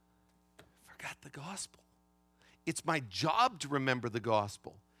 Forgot the gospel. It's my job to remember the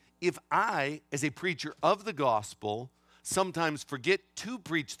gospel. If I, as a preacher of the gospel, sometimes forget to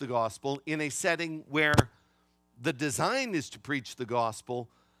preach the gospel in a setting where the design is to preach the gospel,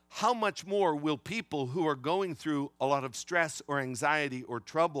 how much more will people who are going through a lot of stress or anxiety or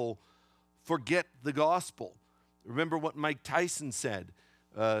trouble forget the gospel? Remember what Mike Tyson said,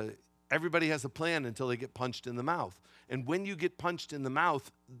 everybody has a plan until they get punched in the mouth. And when you get punched in the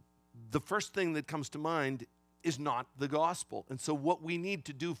mouth, the first thing that comes to mind is not the gospel. And so what we need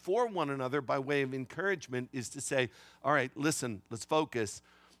to do for one another by way of encouragement is to say, "All right, listen, let's focus.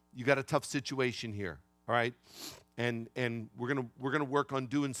 You got a tough situation here, all right? And we're gonna work on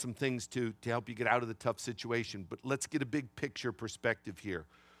doing some things to help you get out of the tough situation. But let's get a big picture perspective here.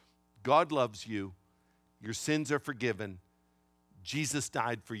 God loves you. Your sins are forgiven. Jesus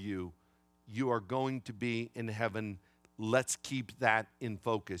died for you. You are going to be in heaven. Let's keep that in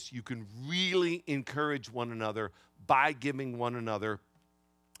focus." You can really encourage one another by giving one another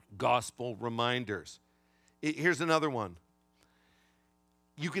gospel reminders. Here's another one.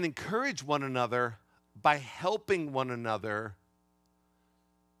 You can encourage one another by helping one another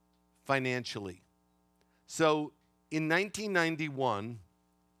financially. So in 1991,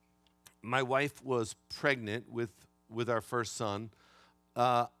 my wife was pregnant with our first son.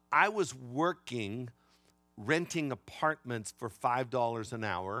 I was working renting apartments for $5 an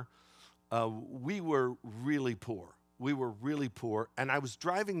hour. We were really poor. And I was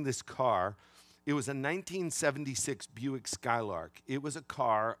driving this car. It was a 1976 Buick Skylark. It was a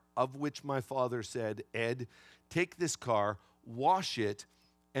car of which my father said, "Ed, take this car, wash it,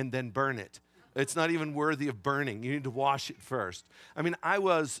 and then burn it. It's not even worthy of burning. You need to wash it first." I mean, I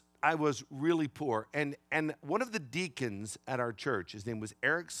was really poor. And one of the deacons at our church, his name was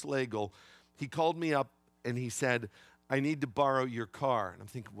Eric Slagle, he called me up and he said, "I need to borrow your car." And I'm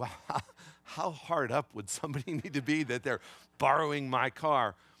thinking, wow, how hard up would somebody need to be that they're borrowing my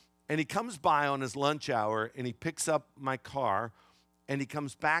car? And he comes by on his lunch hour and he picks up my car and he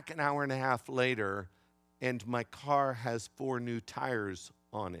comes back an hour and a half later and my car has 4 new tires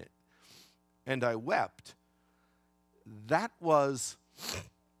on it. And I wept. That was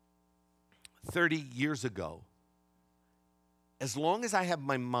 30 years ago. As long as I have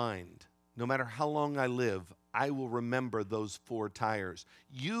my mind, no matter how long I live, I will remember those 4 tires.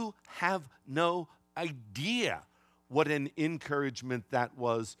 You have no idea what an encouragement that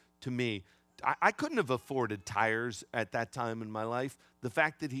was to me. I couldn't have afforded tires at that time in my life. The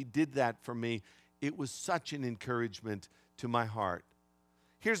fact that he did that for me, it was such an encouragement to my heart.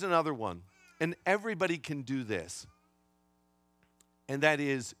 Here's another one, and everybody can do this, and that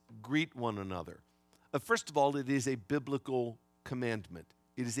is greet one another. First of all, it is a biblical commandment.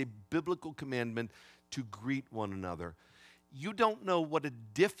 It is a biblical commandment to greet one another. You don't know what a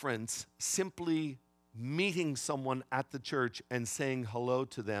difference simply meeting someone at the church and saying hello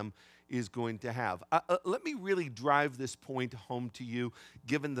to them is going to have. Let me really drive this point home to you,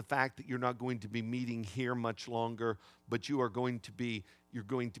 given the fact that you're not going to be meeting here much longer, but you're going to be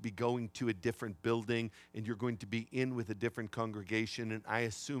going to a different building, and you're going to be in with a different congregation, and I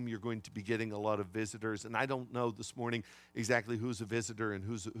assume you're going to be getting a lot of visitors. And I don't know this morning exactly who's a visitor and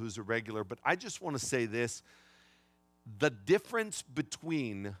who's a regular, but I just want to say this. The difference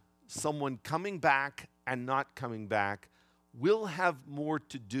between someone coming back and not coming back will have more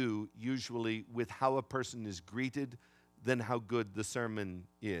to do usually with how a person is greeted than how good the sermon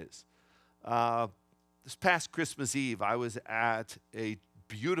is. This past Christmas Eve, I was at a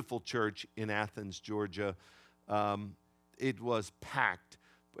beautiful church in Athens, Georgia. It was packed,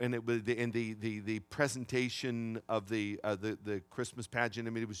 and it was the presentation of the Christmas pageant.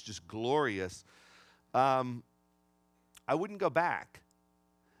 I mean, it was just glorious. I wouldn't go back.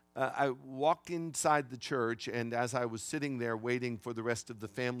 I walked inside the church, and as I was sitting there waiting for the rest of the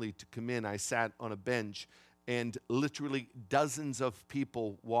family to come in, I sat on a bench, and literally dozens of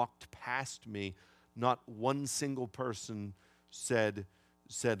people walked past me. Not one single person said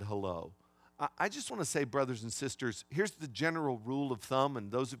hello. I just want to say, brothers and sisters, here's the general rule of thumb,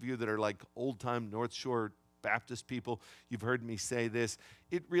 and those of you that are like old-time North Shore Baptist people, you've heard me say this.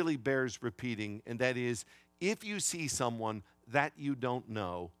 It really bears repeating, and that is, if you see someone that you don't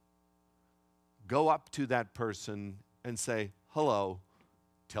know, go up to that person and say, hello,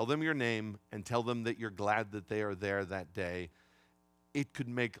 tell them your name, and tell them that you're glad that they are there that day. It could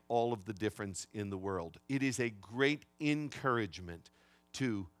make all of the difference in the world. It is a great encouragement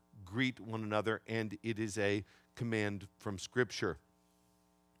to greet one another, and it is a command from Scripture.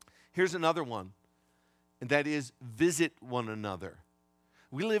 Here's another one, and that is visit one another.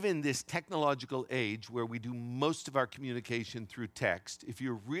 We live in this technological age where we do most of our communication through text. If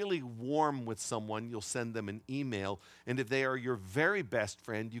you're really warm with someone, you'll send them an email, and if they are your very best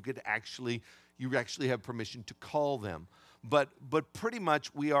friend, you actually have permission to call them. But pretty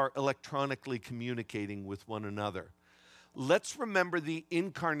much we are electronically communicating with one another. Let's remember the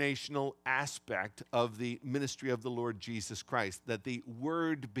incarnational aspect of the ministry of the Lord Jesus Christ, that the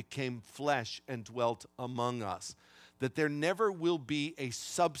Word became flesh and dwelt among us, that there never will be a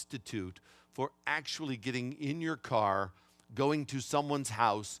substitute for actually getting in your car, going to someone's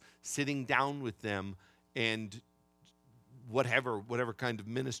house, sitting down with them, and whatever kind of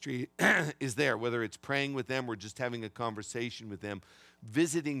ministry is there, whether it's praying with them or just having a conversation with them.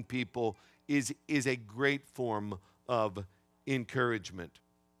 Visiting people is a great form of encouragement.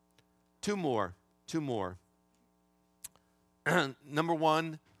 Two more. Number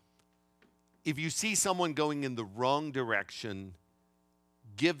one, if you see someone going in the wrong direction,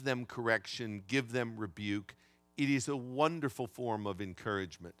 give them correction, give them rebuke. It is a wonderful form of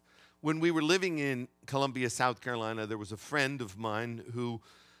encouragement. When we were living in Columbia, South Carolina, there was a friend of mine who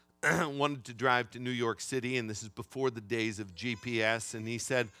wanted to drive to New York City, and this is before the days of GPS, and he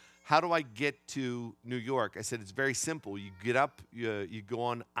said, how do I get to New York? I said, it's very simple. You get up, you go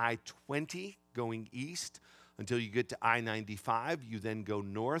on I-20 going east until you get to I-95. You then go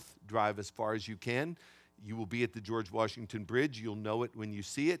north, drive as far as you can. You will be at the George Washington Bridge. You'll know it when you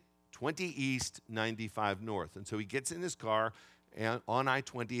see it. 20 east, 95 north. And so he gets in his car on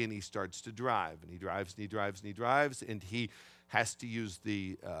I-20, and he starts to drive. And he drives, and he drives, and he drives, and he has to use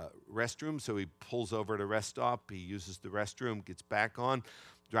the restroom, so he pulls over at a rest stop. He uses the restroom, gets back on,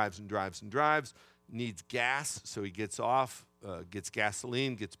 drives and drives and drives, needs gas, so he gets off, gets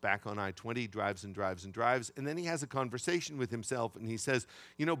gasoline, gets back on I-20, drives and drives and drives, and then he has a conversation with himself, and he says,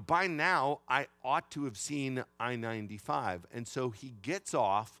 by now, I ought to have seen I-95. And so he gets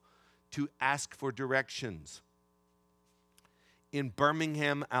off to ask for directions. In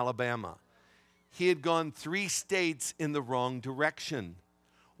Birmingham, Alabama, he had gone 3 states in the wrong direction.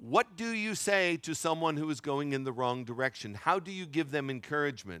 What do you say to someone who is going in the wrong direction? How do you give them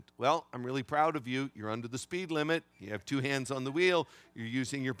encouragement? Well, I'm really proud of you. You're under the speed limit. You have 2 hands on the wheel. You're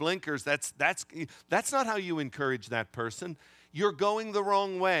using your blinkers. That's not how you encourage that person. You're going the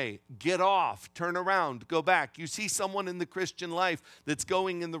wrong way. Get off. Turn around. Go back. You see someone in the Christian life that's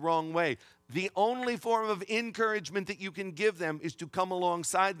going in the wrong way. The only form of encouragement that you can give them is to come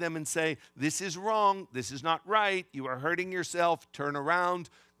alongside them and say, this is wrong. This is not right. You are hurting yourself. Turn around.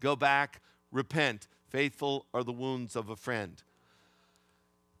 Go back. Repent. Faithful are the wounds of a friend.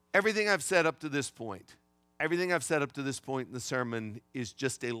 Everything I've said up to this point, everything I've said up to this point in the sermon is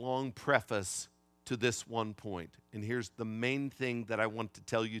just a long preface to this one point. And here's the main thing that I want to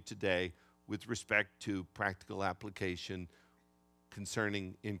tell you today with respect to practical application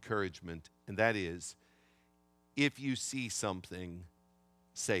concerning encouragement, and that is, if you see something,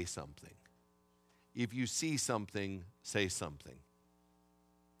 say something. If you see something, say something.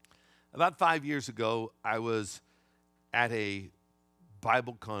 About 5 years ago, I was at a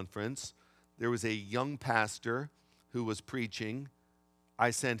Bible conference. There was a young pastor who was preaching.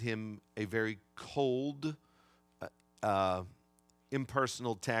 I sent him a very cold,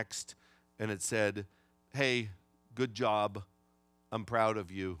 impersonal text, and it said, "Hey, good job. I'm proud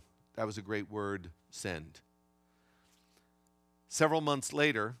of you. That was a great word. Send." Several months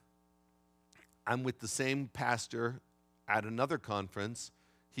later, I'm with the same pastor at another conference.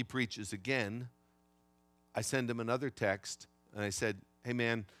 He preaches again. I send him another text, and I said, "Hey,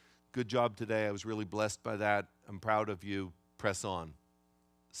 man, good job today. I was really blessed by that. I'm proud of you. Press on.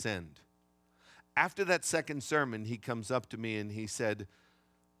 Send." After that second sermon, he comes up to me and he said,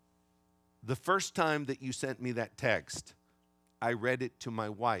 "The first time that you sent me that text, I read it to my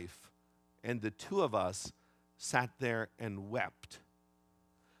wife, and the two of us sat there and wept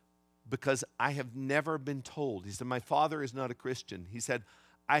because I have never been told." He said, "My father is not a Christian." He said,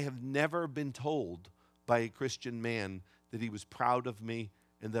 "I have never been told by a Christian man that he was proud of me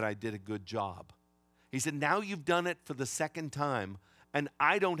and that I did a good job." He said, "Now you've done it for the second time, and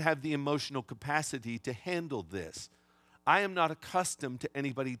I don't have the emotional capacity to handle this. I am not accustomed to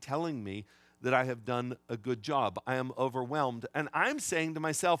anybody telling me that I have done a good job. I am overwhelmed." And I'm saying to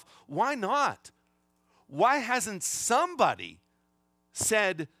myself, why not? Why hasn't somebody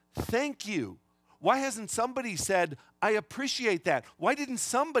said, "Thank you"? Why hasn't somebody said, "I appreciate that"? Why didn't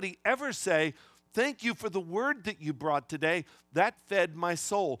somebody ever say, "Thank you for the word that you brought today. That fed my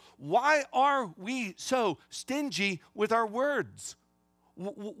soul"? Why are we so stingy with our words?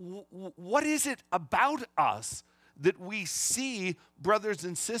 What is it about us that we see brothers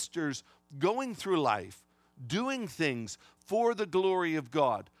and sisters going through life, doing things for the glory of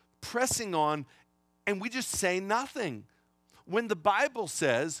God, pressing on, and we just say nothing? When the Bible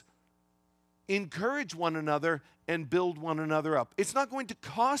says, encourage one another and build one another up. It's not going to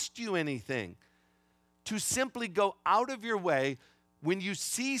cost you anything to simply go out of your way when you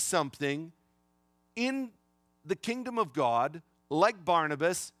see something in the kingdom of God, like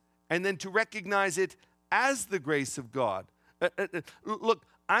Barnabas, and then to recognize it as the grace of God. Look,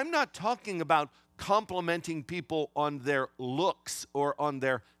 I'm not talking about complimenting people on their looks or on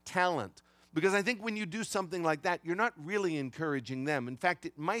their talent, because I think when you do something like that, you're not really encouraging them. In fact,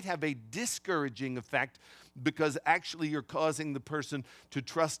 it might have a discouraging effect, because actually you're causing the person to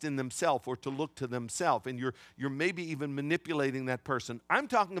trust in themselves or to look to themselves, and you're maybe even manipulating that person. I'm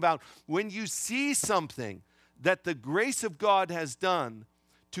talking about when you see something that the grace of God has done,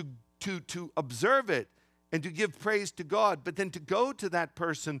 to observe it and to give praise to God, but then to go to that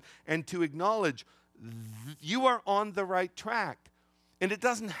person and to acknowledge you are on the right track. And it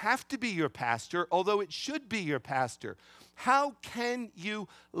doesn't have to be your pastor, although it should be your pastor. How can you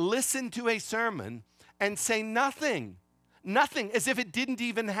listen to a sermon and say nothing? Nothing, as if it didn't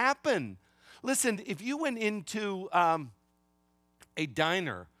even happen. Listen, if you went into a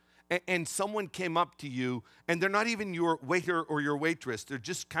diner and someone came up to you, and they're not even your waiter or your waitress, they're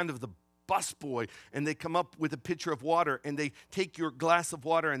just kind of the busboy, and they come up with a pitcher of water, and they take your glass of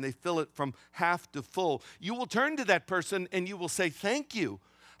water and they fill it from half to full, you will turn to that person and you will say, "Thank you."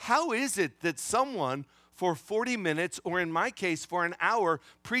 How is it that someone for 40 minutes, or in my case for an hour,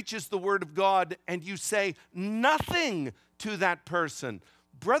 preaches the word of God and you say nothing to that person?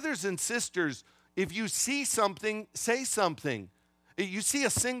 Brothers and sisters, if you see something, say something. You see a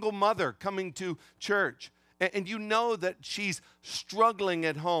single mother coming to church, and you know that she's struggling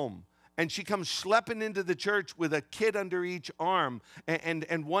at home, and she comes schlepping into the church with a kid under each arm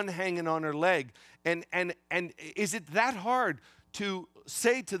and one hanging on her leg. And is it that hard to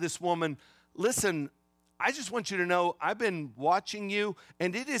say to this woman, "Listen, I just want you to know I've been watching you,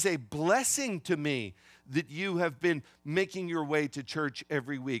 and it is a blessing to me that you have been making your way to church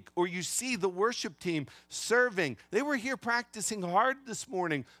every week"? Or you see the worship team serving. They were here practicing hard this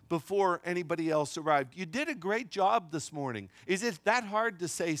morning before anybody else arrived. You did a great job this morning. Is it that hard to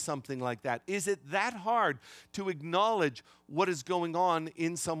say something like that? Is it that hard to acknowledge what is going on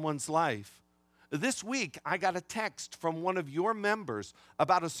in someone's life? This week, I got a text from one of your members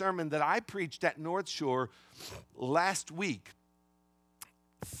about a sermon that I preached at North Shore last week.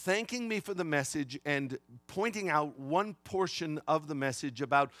 thanking me for the message and pointing out one portion of the message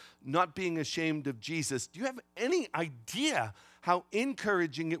about not being ashamed of Jesus. Do you have any idea how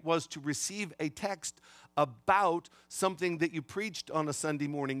encouraging it was to receive a text about something that you preached on a Sunday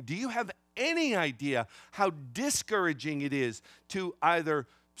morning? Do you have any idea how discouraging it is to either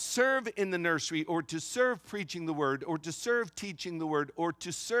serve in the nursery, or to serve preaching the word, or to serve teaching the word, or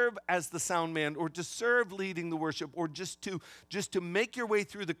to serve as the sound man, or to serve leading the worship, or just to make your way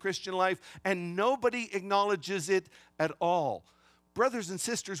through the Christian life, and nobody acknowledges it at all? Brothers and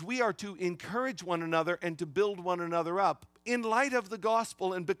sisters, we are to encourage one another and to build one another up in light of the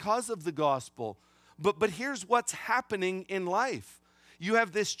gospel and because of the gospel. But here's what's happening in life. You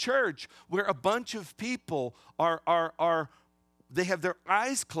have this church where a bunch of people they have their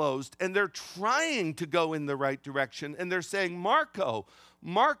eyes closed and they're trying to go in the right direction, and they're saying, Marco,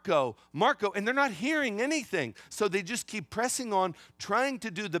 Marco, Marco, and they're not hearing anything. So they just keep pressing on, trying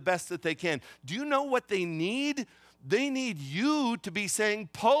to do the best that they can. Do you know what they need? They need you to be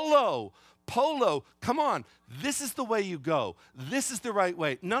saying, Polo, Polo, come on. This is the way you go. This is the right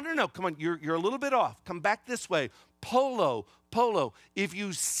way. No, come on. You're a little bit off. Come back this way. Polo, Polo. If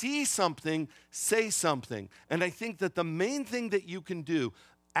you see something, say something. And I think that the main thing that you can do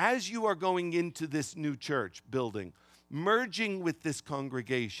as you are going into this new church building, merging with this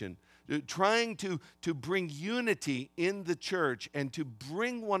congregation, trying to bring unity in the church and to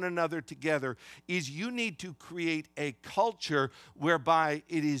bring one another together, is you need to create a culture whereby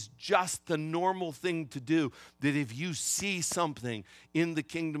it is just the normal thing to do. That if you see something in the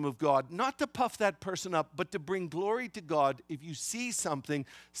kingdom of God, not to puff that person up, but to bring glory to God, if you see something,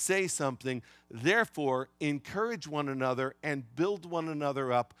 say something. Therefore, encourage one another and build one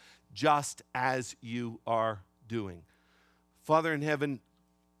another up just as you are doing. Father in heaven,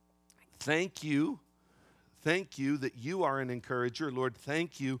 thank you that you are an encourager. Lord,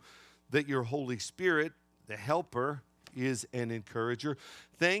 thank you that your Holy Spirit, the helper, is an encourager.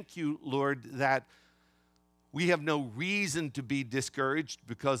 Thank you, Lord, that we have no reason to be discouraged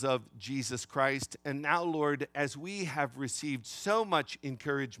because of Jesus Christ. And now, Lord, as we have received so much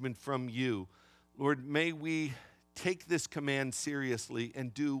encouragement from you, Lord, may we take this command seriously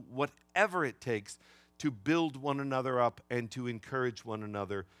and do whatever it takes to build one another up and to encourage one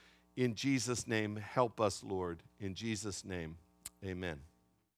another. In Jesus' name, help us, Lord. In Jesus' name, amen.